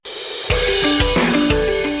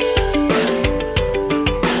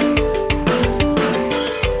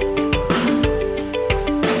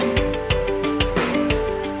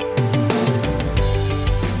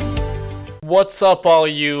what's up, all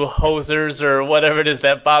you hosers, or whatever it is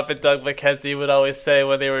that Bob and Doug McKenzie would always say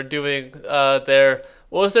when they were doing their,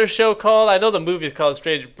 what was their show called? I know the movie's called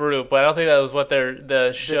Strange Brew, but I don't think that was what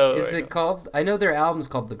the show Is it called? I know their album's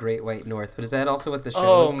called The Great White North, but is that also what the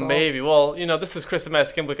show is called? Oh, maybe. Well, this is Chris and Matt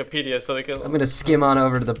Skim Wikipedia, so they can. I'm gonna skim on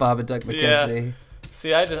over to the Bob and Doug McKenzie. Yeah.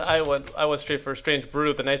 See, I went straight for Strange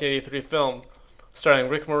Brew, the 1983 film, starring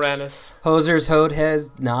Rick Moranis. Hosers,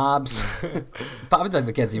 hotheads, knobs. Bob and Doug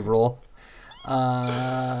McKenzie rule.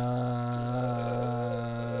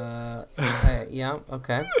 Yeah,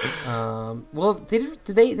 okay. Well, they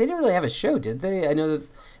didn't really have a show, did they? I know that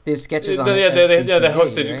they have sketches on it. Yeah, they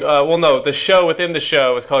hosted. Right? Well, no, the show within the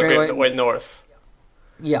show was called Great White North.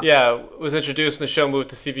 Yeah. Yeah, it was introduced when the show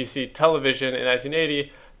moved to CBC television in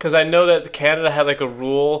 1980. Because I know that Canada had like a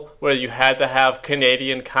rule where you had to have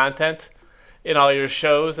Canadian content in all your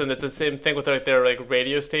shows, and it's the same thing with their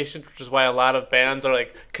radio stations, which is why a lot of bands are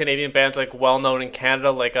like Canadian bands like well known in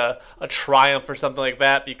Canada, like a Triumph or something like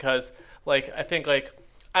that, because I think I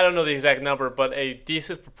don't know the exact number, but a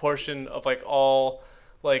decent proportion of all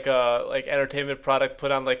entertainment product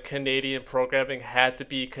put on Canadian programming had to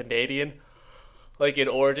be Canadian, in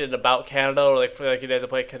origin and about Canada, or you had to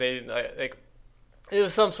play Canadian it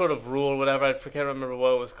was some sort of rule or whatever. I can't remember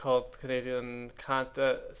what it was called. Canadian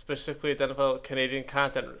content, specifically identified Canadian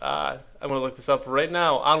content. I'm going to look this up right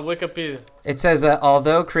now on Wikipedia. It says,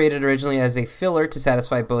 although created originally as a filler to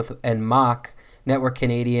satisfy both and mock network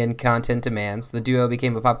Canadian content demands, the duo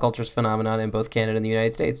became a pop culture phenomenon in both Canada and the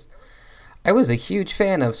United States. I was a huge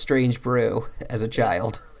fan of Strange Brew as a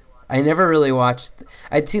child. I never really watched...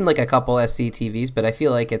 I'd seen a couple SCTVs, but I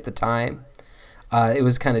feel like at the time... it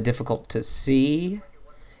was kind of difficult to see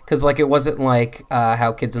because it wasn't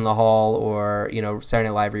how Kids in the Hall or Saturday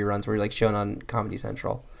Night Live reruns were shown on Comedy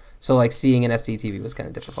Central. So seeing an SCTV was kind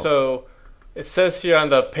of difficult. So it says here on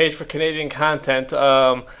the page for Canadian content,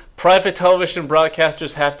 private television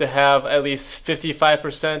broadcasters have to have at least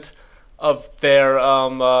 55% of their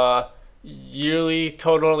yearly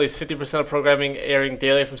total, at least 50% of programming airing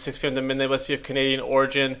daily from 6 p.m. to midnight must be of Canadian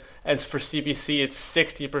origin. And for CBC, it's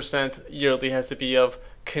 60% yearly has to be of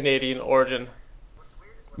Canadian origin.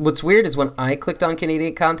 What's weird is when I clicked on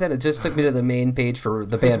Canadian content, it just took me to the main page for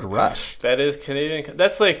the band Rush. That is Canadian.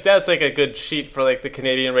 That's a good sheet for the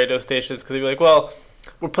Canadian radio stations, because they'd be like, well,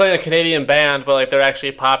 we're playing a Canadian band, but they're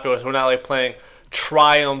actually popular, so we're not playing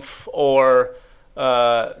Triumph or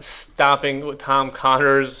Stomping with Tom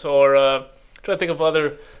Connors or trying to think of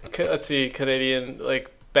other Canadian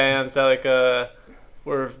bands that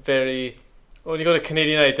were very... When you go to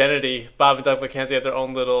Canadian Identity, Bob and Doug McKenzie have their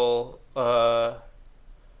own little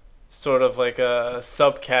sort of a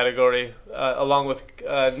subcategory along with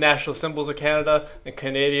National Symbols of Canada and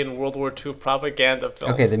Canadian World War II propaganda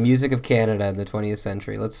films. Okay, the music of Canada in the 20th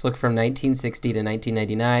century. Let's look from 1960 to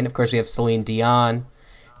 1999. Of course, we have Celine Dion,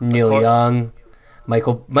 Neil Young,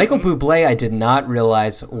 Michael Bublé. I did not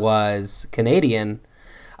realize was Canadian.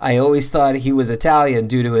 I always thought he was Italian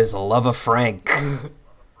due to his love of Frank.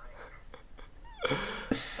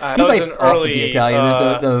 He might also be Italian.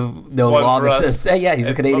 There's no law that says, yeah, he's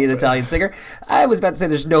a Canadian-Italian singer. I was about to say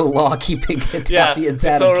there's no law keeping Italians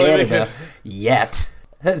out of Canada yet.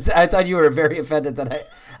 I thought you were very offended that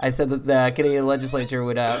I said that the Canadian legislature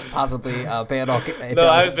would possibly ban all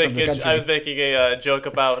Italians from the country. I was making a joke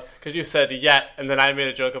about, because you said yet, and then I made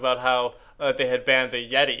a joke about how they had banned the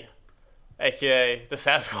Yeti, a.k.a. the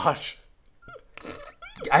Sasquatch.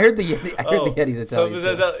 I heard the Yeti's Italian,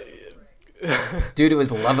 too. Due to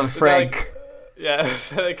his love of Frank.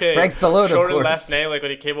 Frank Stallone, of course. Short last name, when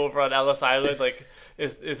he came over on Ellis Island,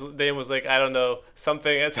 his name was I don't know,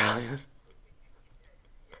 something Italian.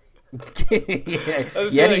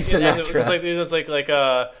 Yeti Sinatra. It was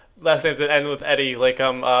last names that end with Eddie, Michael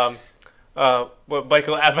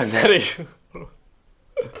Avenatti.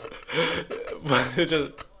 But it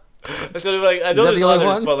just... It's only I know there's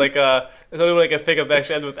others, but it's only one I can think of that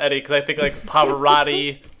actually ends with Eddie, because I think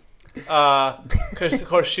Pavarotti. Because of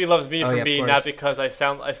course She Loves Me for me, not because I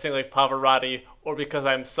sing like Pavarotti or because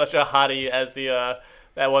I'm such a hottie as the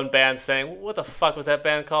that one band saying, what the fuck was that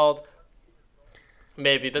band called?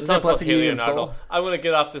 Maybe that's not Blessed Leonardo. I'm gonna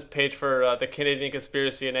get off this page for the Canadian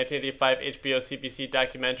Conspiracy, a 1985 HBO CBC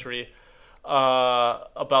documentary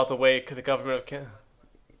about the way the government of Canada.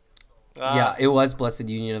 Yeah, it was Blessed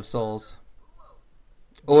Union of Souls.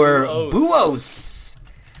 Or Buos.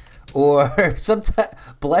 Or sometimes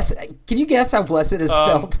blessed. Can you guess how blessed is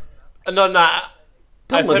spelled? No,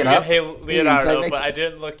 Don't look it up. Hey Leonardo, but I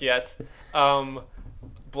didn't look yet.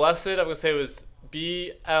 Blessed, I'm gonna say it was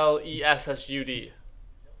BLESSUD.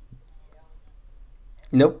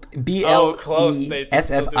 Nope, BLESSID.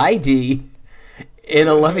 In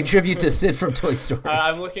a loving tribute to Sid from Toy Story.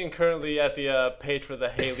 I'm looking currently at the page for the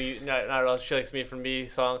Haley Not All She Likes Me for Me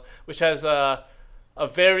song, which has a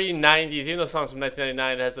very 90s, even though the song's from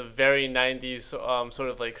 1999, it has a very 90s sort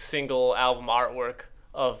of like single album artwork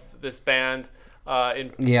of this band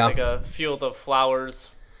in like a field of flowers.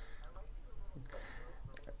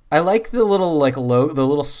 I like the little the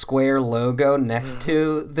little square logo next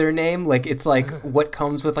to their name. Like it's like what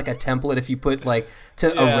comes with like a template if you put like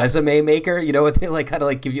a resume maker. You know what they like kind of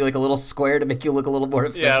like give you like a little square to make you look a little more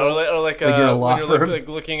official. Yeah, or like you're a law firm. Like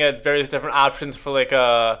looking at various different options for like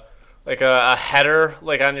a header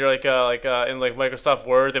like on your in like Microsoft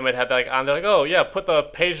Word, they might have that like on there like, oh yeah, put the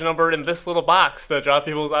page number in this little box to draw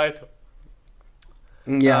people's eye to.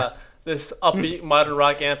 Yeah. This upbeat modern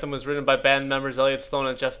rock anthem was written by band members Elliot Stone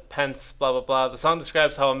and Jeff Pence, blah, blah, blah. The song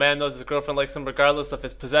describes how a man knows his girlfriend likes him regardless of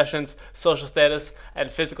his possessions, social status, and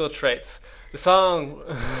physical traits. The song...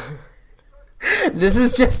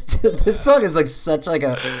 This song is like such like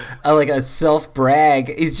a self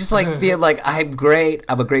brag. He's just like being like, I'm great.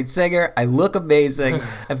 I'm a great singer. I look amazing.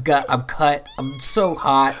 I'm cut. I'm so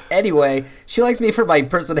hot. Anyway, she likes me for my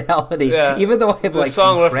personality, even though I'm like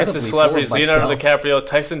song incredibly references celebrities full of myself. Leonardo DiCaprio,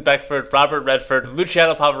 Tyson Beckford, Robert Redford,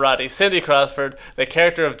 Luciano Pavarotti, Cindy Crawford, the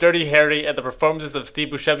character of Dirty Harry, and the performances of Steve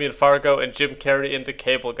Buscemi in Fargo and Jim Carrey in The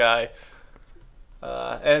Cable Guy.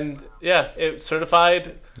 And yeah, it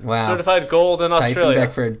certified gold in Australia. Tyson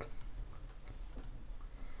Beckford.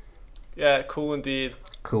 Yeah, cool indeed.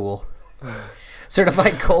 Cool.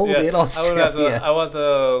 Certified gold in Australia. I want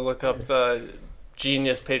to look up the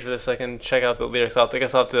Genius page for this so I can check out the lyrics. I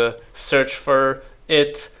guess I'll have to search for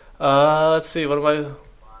it. Let's see, what am I...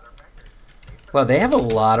 Well, they have a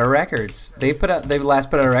lot of records. They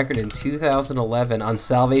last put out a record in 2011 on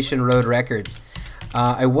Salvation Road Records.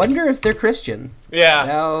 I wonder if they're Christian. Yeah.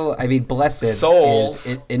 No, I mean, Blessed Souls.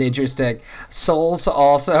 is an interesting. Souls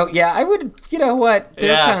also. Yeah, I would, you know what?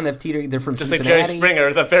 They're kind of teetering. They're from Cincinnati. Just like Jerry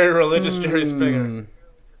Springer, the very religious Jerry Springer.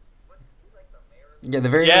 Yeah, the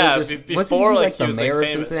very religious. Before, wasn't he like the mayor of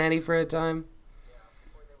Cincinnati for a time?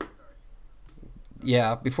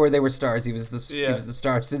 Yeah, before they were stars, he was the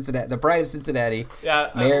star of Cincinnati, the pride of Cincinnati.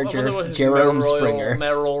 Yeah, Mayor Jerome Springer.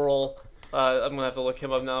 Mayoral. I'm gonna have to look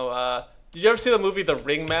him up now. Did you ever see the movie The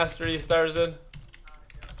Ringmaster he stars in?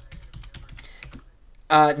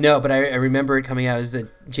 No, but I remember it coming out as a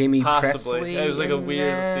Jamie Possibly. Presley. It was like a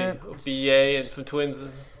weird BA and some twins.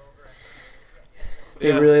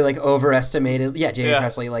 They really like overestimated. Yeah, Jamie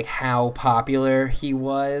Presley, like how popular he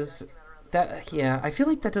was. I feel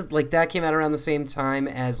like that came out around the same time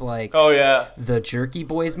as like the Jerky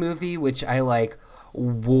Boys movie, which I like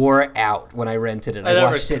wore out when I rented it. I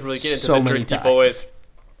watched it so many times. Boys.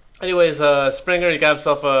 Anyways, Springer, he got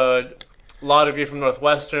himself a law degree from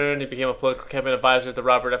Northwestern. He became a political campaign advisor to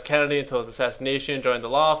Robert F. Kennedy until his assassination, joined the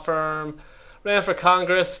law firm, ran for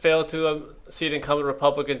Congress, failed to seat incumbent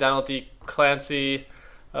Republican Donald D. Clancy,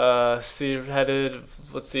 elected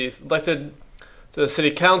to the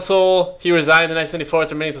city council. He resigned in 1974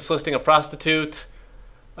 after admitting to soliciting a prostitute.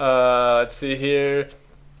 Let's see here.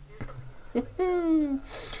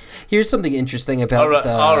 Here's something interesting about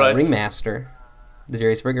the Ringmaster. The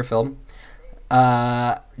Jerry Springer film.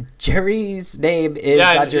 Jerry's name is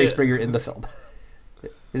not Jerry Springer in the film.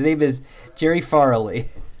 His name is Jerry Farrelly.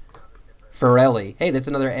 Hey, that's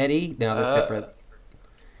another Eddie? No, that's different.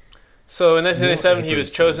 So in 1997, he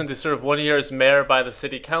was chosen to serve 1 year as mayor by the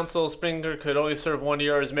city council. Springer could only serve 1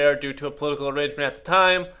 year as mayor due to a political arrangement at the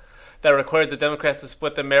time that required the Democrats to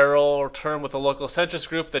split the mayoral term with a local centrist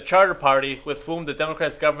group, the Charter Party, with whom the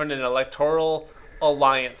Democrats governed in an electoral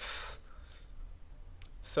alliance.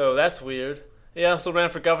 So that's weird. He also ran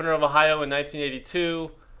for governor of Ohio in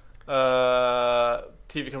 1982.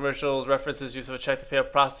 TV commercials references use of a check to pay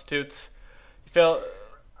up prostitutes. He failed.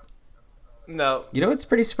 No. You know what's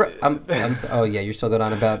pretty oh yeah, you're still going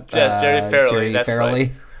on about Jerry Farrelly. Jerry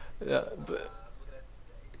Farrelly. Right. Yeah, but...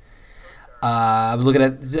 I'm looking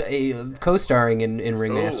at co-starring in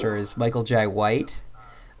Ringmaster is Michael Jai White.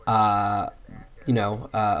 Of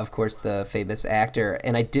course, the famous actor,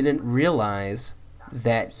 and I didn't realize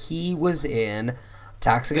that he was in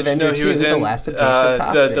Toxic Avenger 2, The Last Temptation of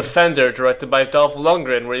Toxic. The Defender, directed by Dolph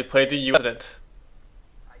Lundgren, where he played the U.S. president.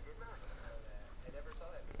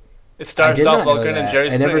 It stars Dolph Lundgren and Jerry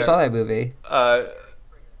Springer. I never saw that movie.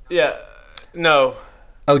 Yeah. No.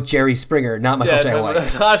 Oh, Jerry Springer, not Michael Jai White.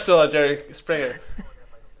 I'm still on Jerry Springer.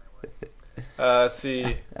 Let's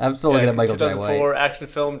see. I'm still looking at Michael Jai White. 2004 action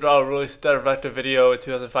film, released direct-to-video in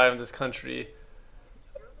 2005 in this country.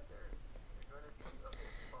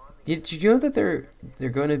 Did you know that they're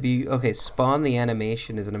going to be okay? Spawn the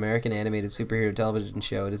Animation is an American animated superhero television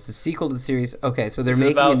show. It is the sequel to the series. Okay, so they're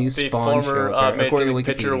making a new Spawn show according to Major League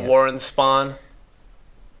Wikipedia. pitcher Warren Spawn.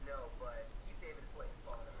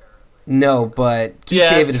 No, but Keith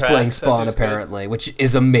David is playing Spawn apparently, which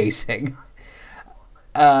is amazing.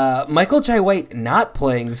 Michael Jai White not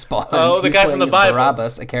playing Spawn. Oh, the He's guy playing from the Bible.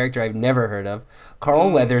 Barabbas, a character I've never heard of.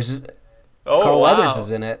 Carl Weathers. Oh, Weathers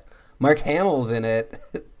is in it. Mark Hamill's in it.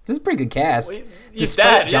 This is a pretty good cast. Well,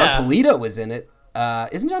 Despite dead, John Polito was in it.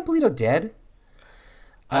 Isn't John Polito dead?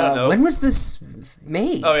 I don't know. When was this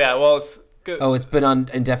made? Oh yeah, well it's good. Oh, it's been on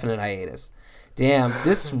indefinite hiatus. Damn,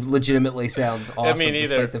 this legitimately sounds awesome,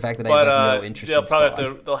 despite the fact that I have no interest in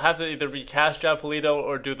Spawn. They'll have to either recast John Polito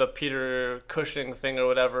or do the Peter Cushing thing or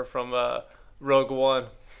whatever from Rogue One.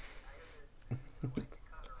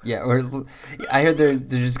 Yeah, or I heard they're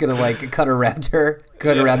just gonna cut around John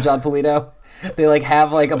Polito. They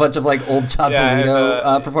have a bunch of old John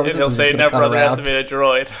Polito performances. And he'll say never underestimate a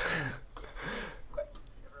droid.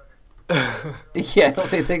 Yeah, he'll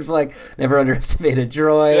say things like "never underestimate a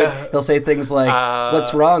droid." Yeah. He'll say things like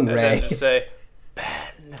 "What's wrong, Ray?" And then just say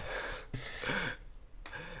Ben.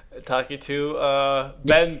 Talking to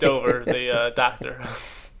Ben Dover, the doctor.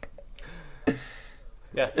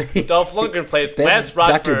 Yeah, Dolph Lundgren plays Lance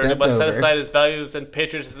Rockford, who must set aside his values and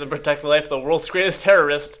patriotism and protect the life of the world's greatest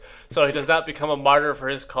terrorist, so he does not become a martyr for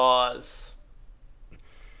his cause.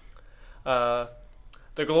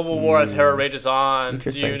 The global war on terror rages on.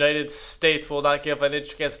 The United States will not give an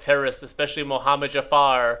inch against terrorists, especially Mohammed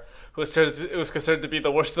Jafar, who was considered to be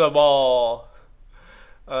the worst of them all.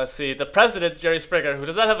 Let's see. The president, Jerry Springer, who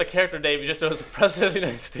does not have a character name, he just knows the president of the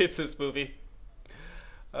United States in this movie.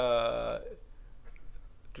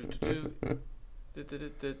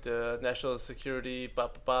 National security, a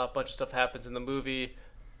bunch of stuff happens in the movie.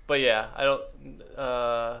 But yeah, I don't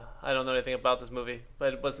know anything about this movie,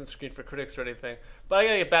 but it wasn't screened for critics or anything. But I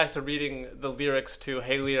gotta get back to reading the lyrics to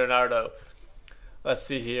Hey Leonardo. Let's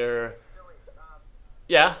see here.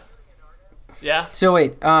 Yeah. So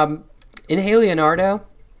wait, in Hey Leonardo,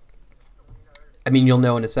 I mean you'll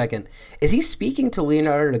know in a second. Is he speaking to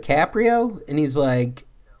Leonardo DiCaprio? And he's like,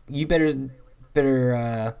 "You better,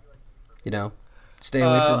 stay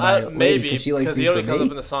away from my lady because she likes me for me." Maybe, because he only comes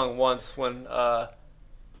up in the song once when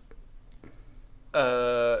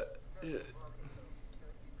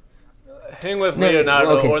hang with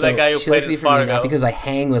Leonardo, or that guy who played in Fargo. Not because I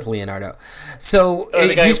hang with Leonardo. So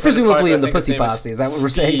he's presumably in the Pussy Posse. Is that what we're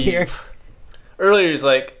saying here? Earlier he's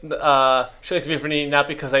like, she likes me for me not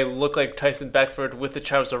because I look like Tyson Beckford with the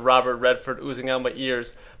charms of Robert Redford oozing out my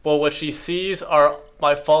ears, but what she sees are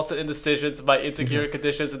my faults and indecisions, my insecure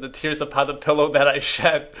conditions, and the tears upon the pillow that I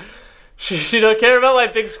shed. She don't care about my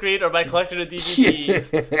big screen or my collection of DVDs.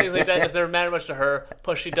 Things like that just never matter much to her.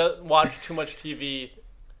 Plus, she doesn't watch too much TV.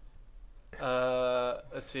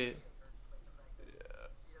 Let's see.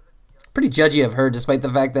 Pretty judgy of her, despite the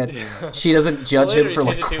fact that she doesn't judge him for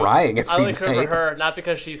crying every night. I like her for her, not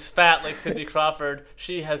because she's fat like Cindy Crawford.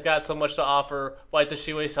 She has got so much to offer. Why does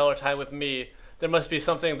she waste all her time with me? There must be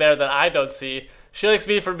something there that I don't see. She likes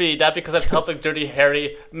me for me, not because I'm tough like Dirty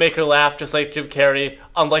Harry, make her laugh just like Jim Carrey,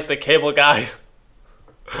 unlike the Cable Guy.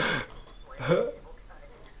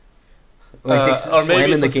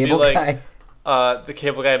 Slamming the Cable Guy? The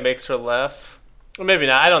Cable Guy makes her laugh. Or maybe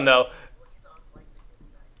not, I don't know.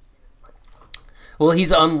 Well,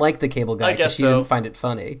 he's unlike the Cable Guy because she didn't find it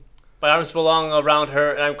funny. My arms belong around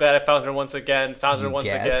her, and I'm glad I found her once again.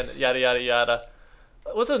 Again, yada, yada, yada.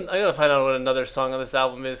 I gotta find out what another song on this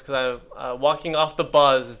album is, because Walking Off the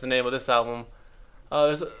Buzz is the name of this album.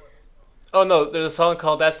 There's a song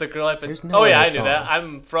called That's the Girl I've Been... I knew that.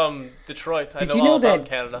 I'm from Detroit. Did you know that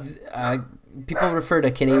Canada. People refer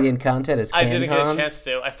to Canadian content as CanCon? I didn't get a chance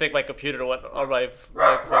to. I think my computer went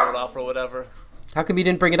off or whatever. How come you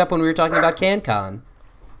didn't bring it up when we were talking about CanCon?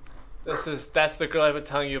 That's the Girl I've Been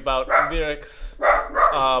telling you about. Lyrics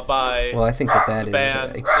by... Well, I think that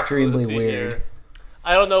is extremely weird. Here.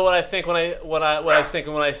 I don't know what I think when I was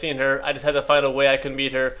thinking when I seen her. I just had to find a way I could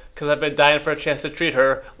meet her because I've been dying for a chance to treat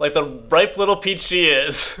her like the ripe little peach she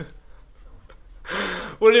is.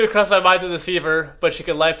 Wouldn't even cross my mind to deceive her, but she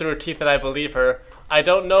can lie through her teeth and I believe her. I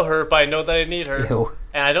don't know her, but I know that I need her. Ew.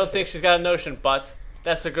 And I don't think she's got a notion, but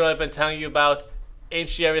that's the girl I've been telling you about. Ain't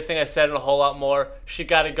she everything I said and a whole lot more? She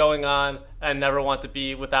got it going on, and I never want to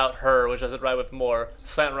be without her, which doesn't rhyme with more.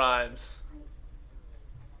 Slant rhymes.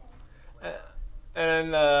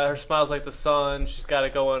 And her smile's like the sun. She's got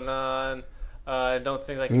it going on. I don't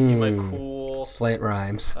think I can keep my cool. Slant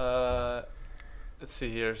rhymes. Let's see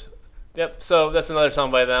here. Yep, so that's another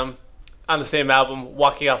song by them. On the same album,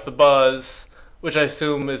 Walking Off the Buzz. which I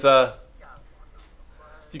assume is you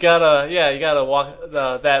gotta walk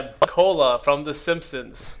that cola from The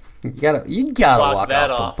Simpsons. You gotta walk off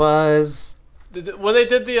the buzz. When they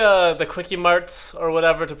did the Quickie Marts or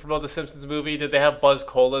whatever to promote the Simpsons movie, did they have Buzz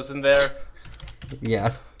Colas in there?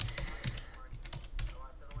 Yeah.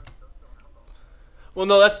 Well,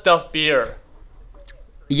 no, that's Duff Beer.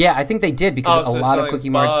 Yeah, I think they did because so a lot of selling Quickie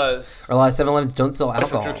Marts Buzz. or a lot of 7-Elevens don't sell That's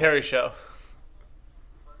from alcohol. Drew Carey show.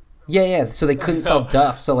 Yeah. So they couldn't sell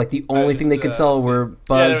Duff. So like the only thing they could sell were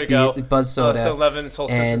Buzz Buzz Soda. 7-Eleven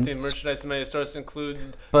sold and merchandise in many stores include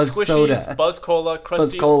Buzz Squishies, Soda, Buzz Cola, Krusty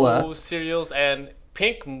Buzz Cola. O cereals, and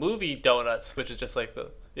Pink Movie Donuts, which is just like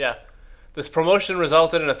This promotion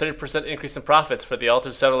resulted in a 30% increase in profits for the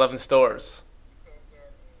altered 7-Eleven stores.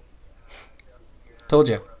 Told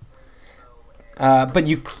you. But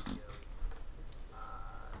you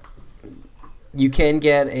can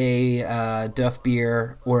get a Duff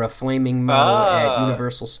Beer or a Flaming Moe at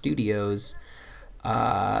Universal Studios.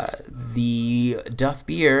 The Duff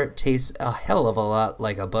Beer tastes a hell of a lot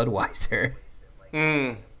like a Budweiser.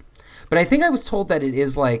 But I think I was told that it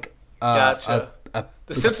is like Gotcha. The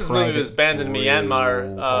like Simpsons movie was banned in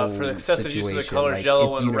Myanmar for excessive use of the colors like yellow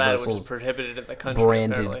it's and red, which is Universal's prohibited in the country.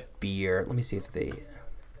 branded Apparently. beer. Let me see if they.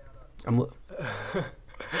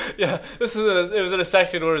 Yeah, it was in a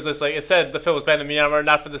section where it was just like it said the film was banned in Myanmar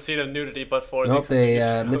not for the scene of nudity but for Nope,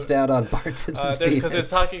 they missed out on Bart Simpson's penis. Because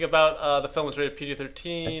they're talking about the film was rated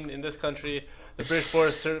PG-13 in this country. The British Board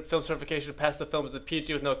of Film Certification passed the film as a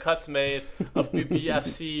PG with no cuts made. A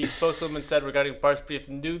BFC spokeswoman said regarding Bart's brief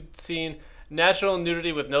nude scene, natural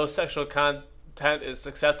nudity with no sexual content is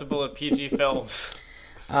acceptable in PG films.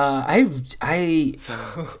 I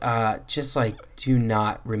just like do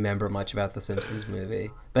not remember much about the Simpsons movie,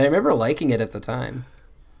 but I remember liking it at the time.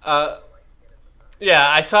 Yeah,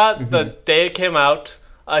 I saw it the day it came out.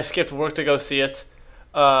 I skipped work to go see it.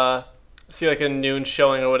 See like a noon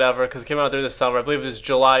showing or whatever because it came out during the summer. I believe it was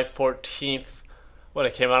July 14th when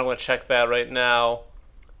it came out. I'm going to check that right now.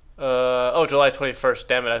 July 21st.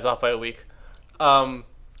 Damn it, I was off by a week. And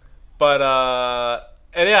yeah,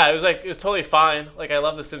 it was totally fine. Like I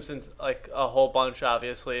love The Simpsons like a whole bunch,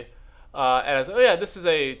 obviously. And I was like, oh yeah, this is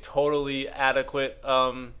a totally adequate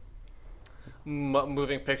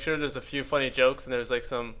moving picture. There's a few funny jokes and there's like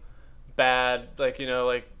some bad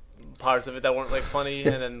parts of it that weren't like funny,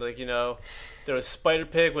 and then there was Spider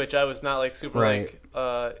Pig, which I was not like super into.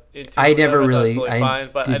 I never really, fine,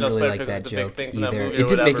 but didn't I know really Spider like that Pig was a big joke thing from that either. movie It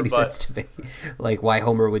didn't make whatever, any sense to me, like why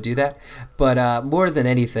Homer would do that. But more than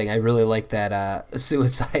anything, I really like that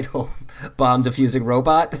suicidal bomb diffusing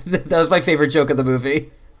robot. That was my favorite joke of the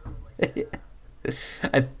movie. I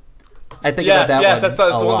think about that one that's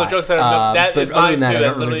a one lot. of the jokes that are that but is other mine than that, too. I That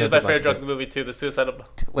don't really literally is my remember favorite much joke in the movie too. The suicidal.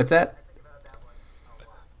 What's that?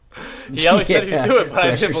 He always said he would do it, but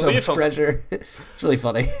I didn't believe him. Pressure. It's really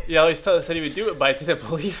funny. He always said he would do it, but I didn't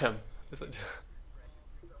believe him. It's That's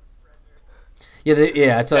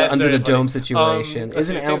under very the funny. dome situation.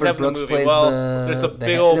 Isn't things Albert happen in the Brooks movie. plays Well, the there's a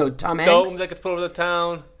big old Tom dome Hanks? that gets put over the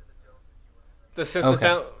town. The Simpsons Okay.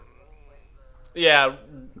 town. Yeah.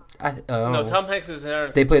 No, Tom Hanks is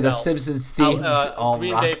there. They play the himself. Simpsons theme all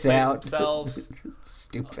Green Day rocked plays out. themselves.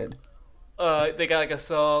 Stupid. They got like a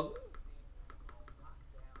song.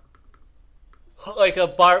 Like a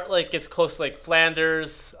Bart gets close to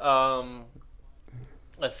Flanders.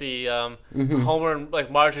 Let's see. Homer and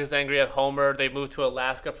Marge is angry at Homer. They move to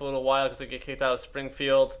Alaska for a little while because they get kicked out of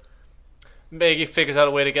Springfield. Maggie figures out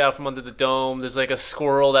a way to get out from under the dome. There's a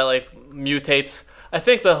squirrel that mutates. I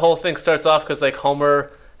think the whole thing starts off because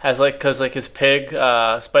Homer has his pig,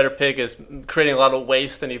 Spider Pig, is creating a lot of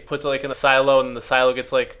waste and he puts it in a silo and the silo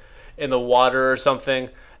gets in the water or something.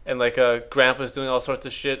 And Grandpa's doing all sorts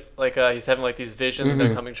of shit. He's having these visions that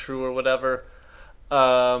are coming true or whatever.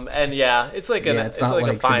 And yeah, it's it's not a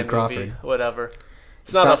like fine Cindy Crawford. movie, whatever.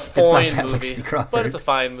 It's not a fine movie, but it's a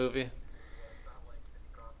fine movie.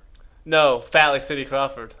 No, fat like Cindy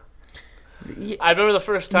Crawford. Yeah. I remember the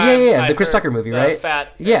first time. The Chris Tucker movie, right?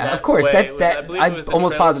 Fat yeah, of course. Way. I'm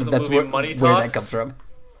almost positive that's where that comes from.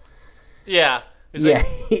 Yeah. Yeah,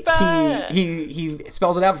 he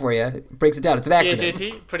spells it out for you, breaks it down. It's an acronym.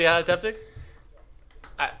 PAJT, pretty antiseptic.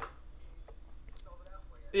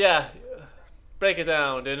 Yeah, break it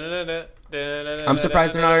down. I'm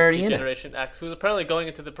surprised they're not already in it. Generation X, who's apparently going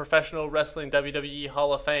into the Professional Wrestling WWE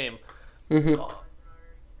Hall of Fame.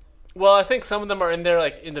 Well, I think some of them are in there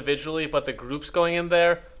individually, but the group's going in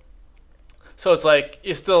there. So it's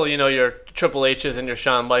it's still, your Triple H's and your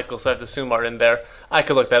Shawn Michaels, so I have to assume are in there. I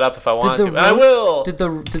could look that up if I wanted to, and I will. Did the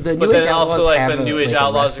New Age Outlaws have the New Age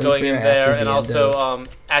Outlaws going in there, and also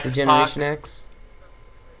X-Pac. the Generation X?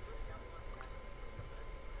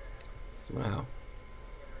 Wow.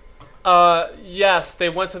 Yes, they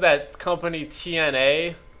went to that company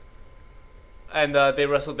TNA, and they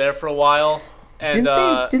wrestled there for a while. And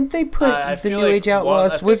Didn't they put I the feel New like Age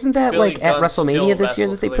Outlaws? Wasn't that Billy like at Gunn still WrestleMania this year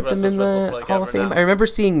that wrestles, they so put them in wrestle the for, like, Hall of ever Fame? now. I remember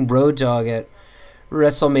seeing Road Dogg at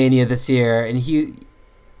WrestleMania this year, and he,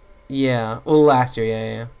 yeah, well, last year,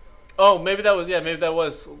 yeah. Oh, maybe that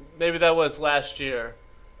was last year.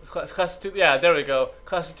 Yeah, there we go.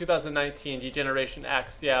 Class of 2019, Degeneration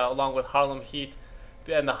X, yeah, along with Harlem Heat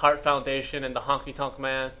and the Hart Foundation and the Honky Tonk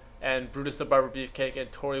Man and Brutus the Barber Beefcake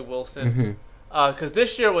and Tori Wilson. Because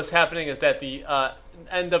this year what's happening is that the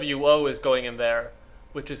NWO is going in there,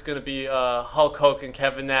 which is going to be Hulk Hogan,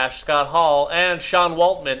 Kevin Nash, Scott Hall, and Sean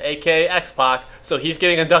Waltman, a.k.a. X-Pac. So he's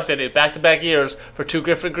getting inducted in back-to-back years for two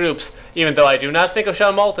different groups, even though I do not think of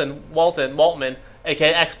Sean Waltman,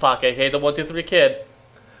 a.k.a. X-Pac, a.k.a. the 1-2-3 Kid,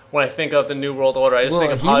 when I think of the New World Order. I just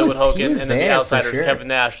think of Hollywood Hogan and then the Outsiders, sure. Kevin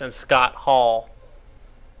Nash, and Scott Hall.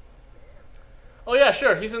 Oh, yeah,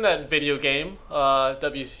 sure. He's in that video game,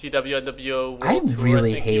 WCW NWO World I Tour.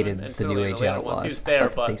 really hated the New Age Outlaws. I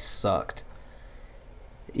thought they sucked.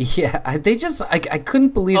 Yeah, they just I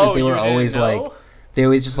couldn't believe that they were always like they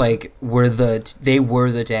always just like were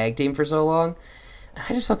the tag team for so long.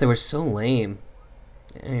 I just thought they were so lame.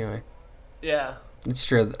 Anyway. Yeah. It's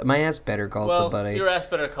true. My ass better call somebody. Your ass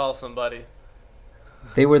better call somebody.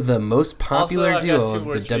 They were the most popular Also, duo of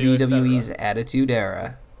the WWE's Attitude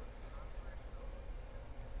Era.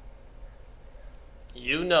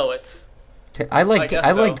 You know it. I liked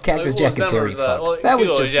Cactus Jack and Terry Funk. Well, that was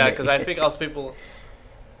just yeah, me. because I think also people.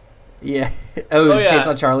 Yeah. Oh, it was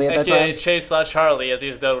Chainsaw Charlie at that time? Chainsaw Charlie, as he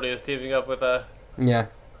was known when he was teaming up with Yeah.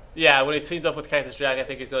 Yeah, when he teamed up with Cactus Jack, I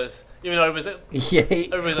think he was. Even though it was. Yeah.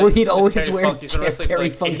 Well, he'd always wear Terry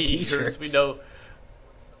Funk t-shirts. We know.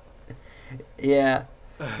 Yeah.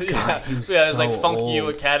 God, he was so it's like Funk old. You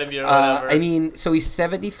Academy or whatever. I mean, so he's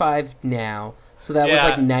 75 now. So that was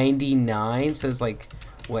like 99. So it's like,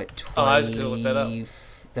 what, 20? Oh, I just gonna look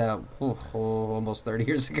that up. Almost 30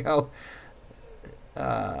 years ago.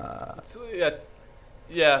 Yeah,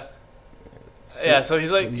 so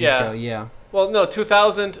he's like, yeah. Well, no,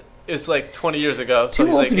 2000 is like 20 years ago. So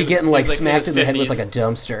Too old to be getting like smacked in the head with like a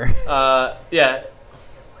dumpster. Yeah.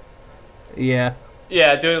 Yeah.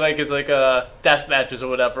 Yeah, doing like it's like death matches or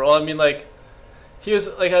whatever. Well, I mean, like he was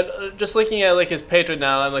like just looking at like his page right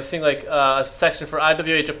now. I'm like seeing like a section for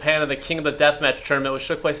IWA Japan and the King of the Deathmatch tournament, which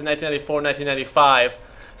took place in 1994, 1995.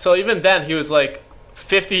 So even then, he was like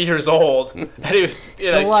 50 years old, and he was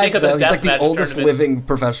still alive though. He's like the oldest living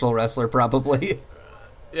professional wrestler, probably.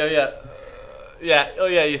 Yeah. Oh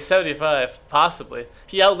yeah, he's 75, possibly.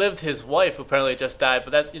 He outlived his wife, who apparently just died.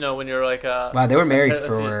 But that when you're like wow, they were married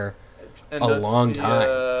for a long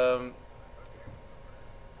time.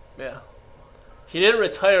 Yeah. He didn't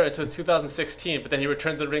retire until 2016, but then he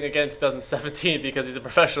returned to the ring again in 2017 because he's a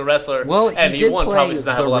professional wrestler. Well, and he did won, play probably does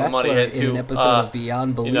not have the a lot of money wrestler into, in an episode of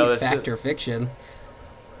Beyond Belief, Fact or Fiction,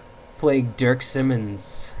 playing Dirk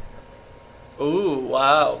Simmons. Ooh,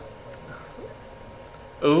 wow.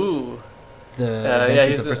 Ooh. The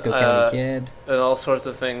Adventures of Briscoe County Kid. And all sorts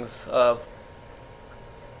of things.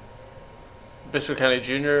 Briscoe County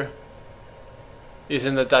Jr. He's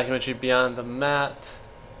in the documentary Beyond the Mat.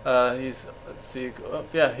 He's let's see.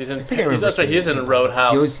 Yeah, he's in. He's in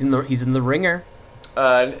Roadhouse. He's in the Ringer.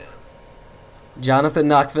 Jonathan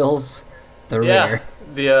Knoxville's The Ringer.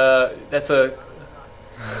 That's a.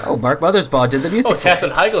 Oh, Mark Mothersbaugh did the music. Oh,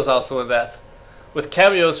 Katherine Heigl's also in that, with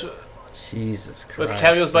cameos. Jesus Christ! With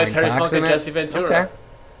cameos by Terry Funk and Jesse Ventura.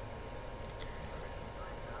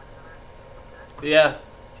 Okay. Yeah.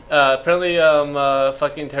 Apparently,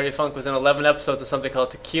 fucking Terry Funk was in 11 episodes of something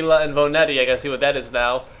called Tequila and Vonetti. I gotta see what that is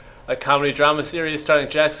now. A comedy drama series starring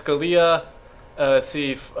Jack Scalia. Let's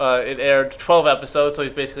see, it aired 12 episodes, so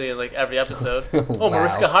he's basically in like every episode. Oh, wow.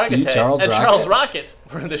 Mariska Hargitay and Charles Rocket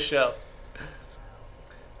were in this show.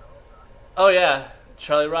 Oh yeah,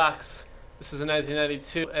 Charlie Rocks. This was in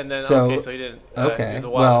 1992, and then so he didn't. Okay, it was a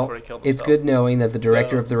while before he killed himself. It's good knowing that the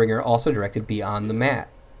director of The Ringer also directed Beyond the Mat.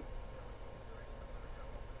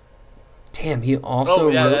 Damn, he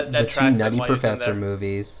also wrote the two Nutty Professor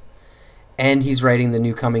movies. And he's writing the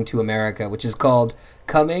new Coming to America, which is called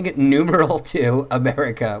Coming *2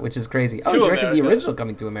 America, which is crazy. Oh, he directed the original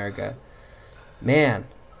Coming to America. Man,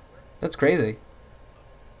 that's crazy.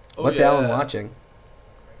 What's Alan watching?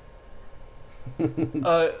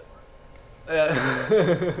 All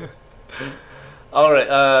right.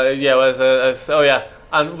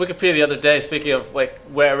 On Wikipedia the other day, speaking of like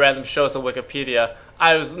where random shows on Wikipedia,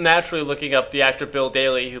 I was naturally looking up the actor Bill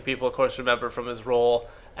Daly, who people of course remember from his role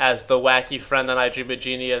as the wacky friend on I Dream of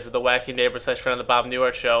Jeannie, as the wacky neighbor / friend on the Bob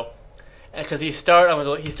Newhart show. because he started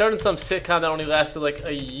in some sitcom that only lasted like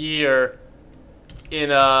a year in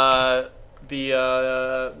the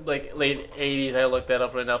like late 80s. I looked that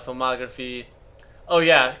up right now. Filmography. Oh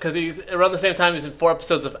yeah, because he's around the same time he's in 4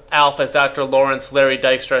 episodes of Alf as Dr. Lawrence Larry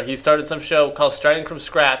Dykstra. He started some show called Starting from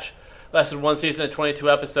Scratch. Lasted 1 season and 22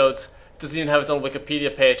 episodes. Doesn't even have its own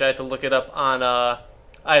Wikipedia page. I had to look it up on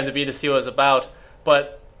IMDb to see what it was about.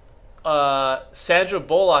 But Sandra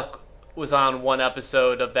Bullock was on 1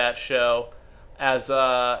 episode of that show as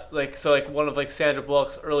one of like Sandra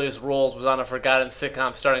Bullock's earliest roles was on a forgotten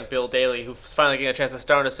sitcom starring Bill Daly, who's finally getting a chance to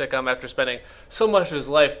star in a sitcom after spending so much of his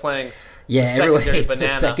life playing everyone hates the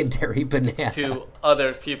secondary banana to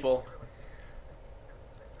other people.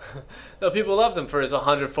 No, people loved him for his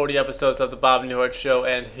 140 episodes of the Bob Newhart Show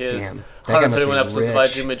and his 131 episodes of I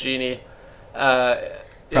Dream of Jeannie.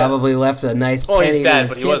 Probably left a nice penny he's dead, to his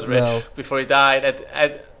but he was kids, rich though. before he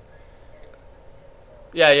died.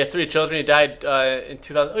 Yeah, he had 3 children. He died in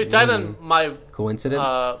 2000. Oh, he died on my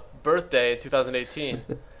coincidence birthday in 2018.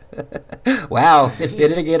 Wow, hitting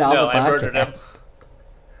it again on the I murdered him. podcast.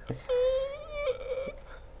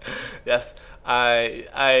 Yes,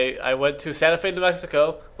 I went to Santa Fe, New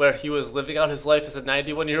Mexico, where he was living out his life as a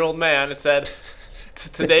 91-year-old man, and said,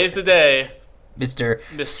 "Today's the day, Mr.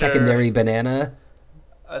 Secondary Banana."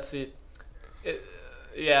 Let's see. It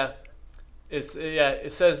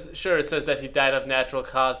says that he died of natural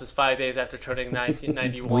causes 5 days after turning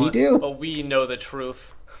 1991. We do? But we know the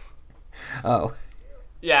truth. Oh.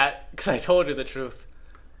 Yeah, because I told you the truth.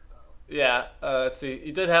 Yeah, let's see.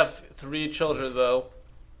 He did have 3 children, though.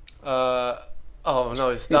 Oh, no,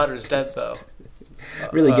 his daughter's dead, though.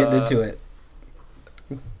 Really getting into it.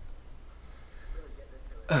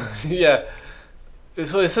 Yeah.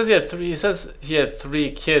 So it says he had 3. He says he had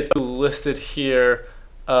 3 kids listed here.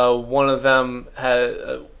 One of them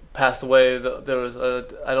had passed away. There was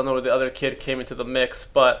I don't know where the other kid came into the mix,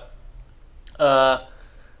 but I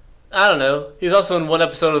don't know. He's also in 1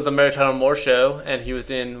 episode of the Mary Tyler Moore Show, and he was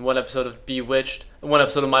in 1 episode of Bewitched, and 1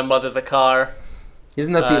 episode of My Mother the Car.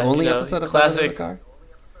 Isn't that the only episode of My Mother the Car?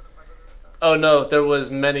 Oh no, there was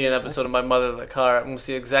many an episode of My Mother the Car. I'm gonna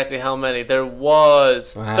see exactly how many. There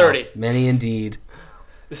was 30. Many indeed.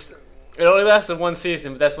 It only lasted 1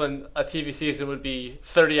 season, but that's when a TV season would be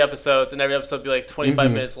 30 episodes, and every episode would be like 25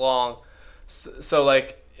 minutes long. So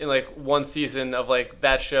like in like 1 season of like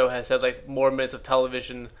that show has had like more minutes of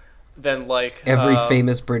television than like every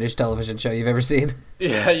famous British television show you've ever seen.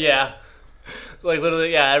 Yeah. Like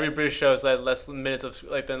literally, yeah. Every British show has had less minutes of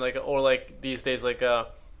like than like or like these days like a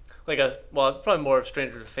well probably more of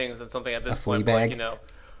Stranger Things than something at this point. Fleabag.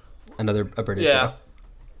 Like, a British show.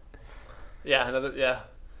 Yeah.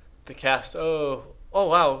 The cast. Oh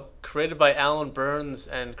wow! Created by Alan Burns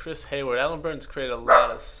and Chris Hayward. Alan Burns created a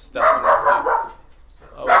lot of stuff in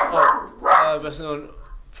this. Best known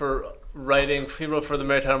for writing. He wrote for the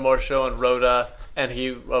Mary Tyler Moore Show and Rhoda, and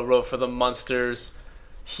he wrote for the Munsters.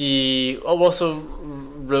 He also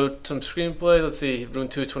wrote some screenplay. Let's see, Room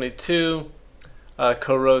 222.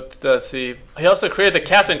 Co-wrote. Let's see. He also created the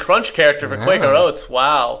Captain Crunch character for Quaker Oats.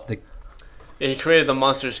 Wow. Yeah, he created the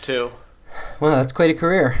Munsters too. Well, that's quite a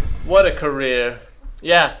career. What a career.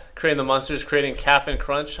 Yeah, creating the Munsters, creating Cap'n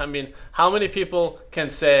Crunch. I mean, how many people can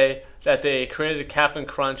say that they created Cap'n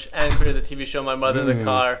Crunch and created the TV show My Mother in the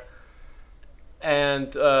Car?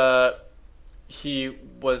 And he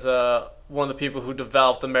was one of the people who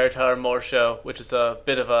developed the Mary Tyler Moore Show, which is a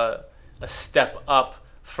bit of a step up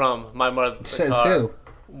from My Mother in the Car. Says who?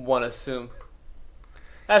 One assume.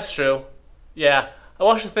 That's true. Yeah. I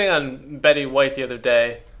watched a thing on Betty White the other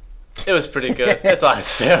day. It was pretty good. That's all I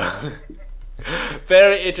say.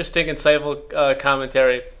 Very interesting, insightful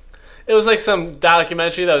commentary. It was like some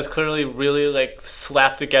documentary that was clearly really like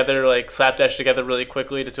slapdashed together really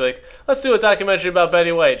quickly to be like, let's do a documentary about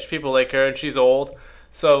Betty White. People like her and she's old.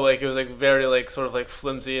 So like it was like very like sort of like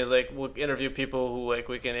flimsy and like we'll interview people who like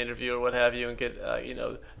we can interview or what have you and get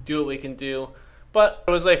do what we can do. But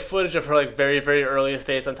it was like footage of her like very very earliest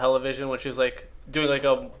days on television when she was like doing like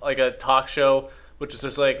a talk show, which is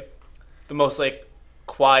just like the most like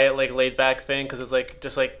quiet like laid back thing because it's like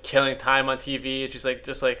just like killing time on TV. And she's like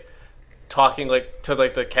just like talking like to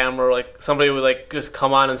like the camera, like somebody would like just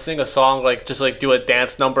come on and sing a song, like just like do a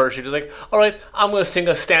dance number. She'd just like, all right, I'm gonna sing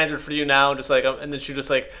a standard for you now, just like and then she'd just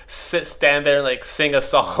like stand there and like sing a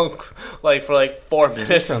song like for like 4 minutes.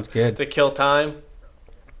 That sounds good. To kill time.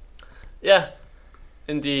 Yeah,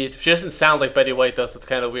 indeed. She doesn't sound like Betty White though, so it's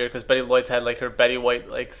kind of weird because Betty White's had like her Betty White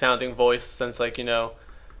like sounding voice since like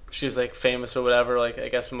she was like famous or whatever, like I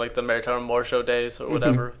guess from like the Mary Tyler Moore Show days or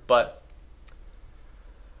whatever. But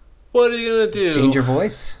what are you gonna do? Change your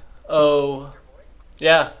voice? Oh,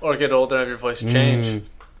 Yeah, or get older and have your voice change.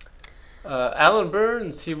 Alan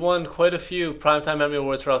Burns, he won quite a few Primetime Emmy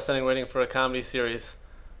Awards for Outstanding Writing for a Comedy Series,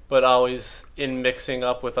 but always in mixing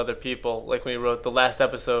up with other people, like when he wrote the last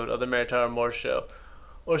episode of The Mary Tyler Moore Show.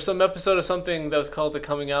 Or some episode of something that was called The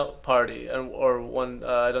Coming Out Party, or one,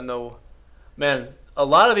 I don't know. Man, a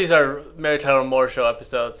lot of these are Mary Tyler Moore Show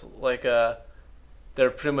episodes. Like, they're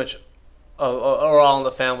pretty much, or All in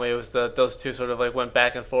the Family. It was those two sort of like went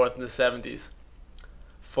back and forth in the 70s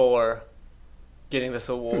for getting this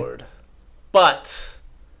award. But,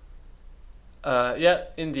 yeah,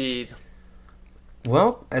 indeed.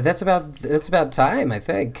 Well, that's about time, I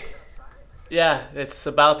think. Yeah, it's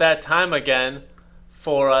about that time again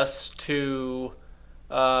for us to,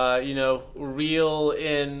 reel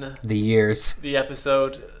in the years, the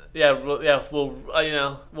episode. Yeah,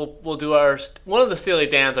 we'll do our one of the Steely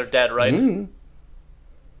Dans are dead, right? Mm.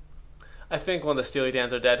 I think one of the Steely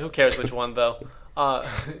Dans are dead. Who cares which one though?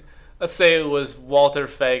 Let's say it was Walter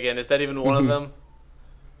Fagan. Is that even one of them?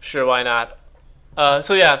 Sure, why not?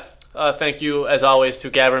 Thank you as always to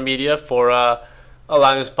Gabber Media for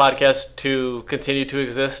allowing this podcast to continue to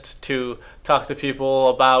exist, to talk to people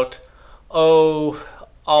about, all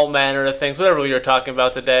manner of things, whatever we were talking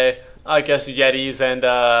about today. I guess Yetis and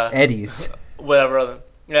Eddies. Whatever other.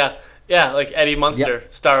 Yeah, like Eddie Munster,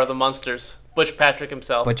 star of the Munsters. Butch Patrick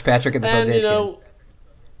himself. Butch Patrick and the Sundance Kid.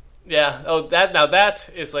 Yeah. Oh, that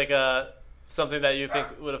is like something that you think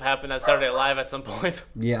would have happened at Saturday Night Live at some point.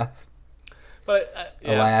 Yeah. But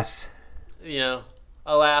alas.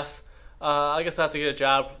 Alas. I guess I'll have to get a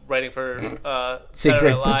job writing for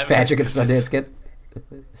Secret Butch Patrick and the Sundance Kid.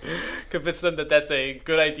 Convince them that that's a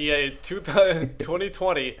good idea in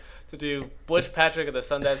 2020 to do Butch Patrick and the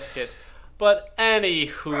Sundance Kid. But any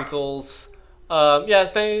hoozles.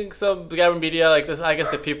 Thanks the Gabber Media. Like this, I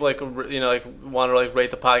guess if people want to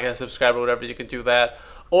rate the podcast, subscribe or whatever, you can do that.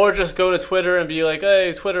 Or just go to Twitter and be like,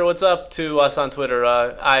 hey, Twitter, what's up to us on Twitter?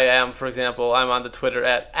 For example, I'm on the Twitter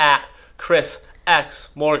at Chris X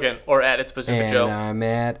Morgan or at It's Bazooka Joe. And I'm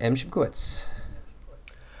at M. Shimkowitz.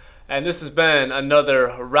 And this has been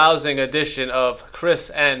another rousing edition of Chris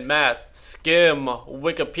and Matt Skim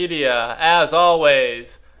Wikipedia. As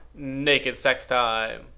always, naked sex time.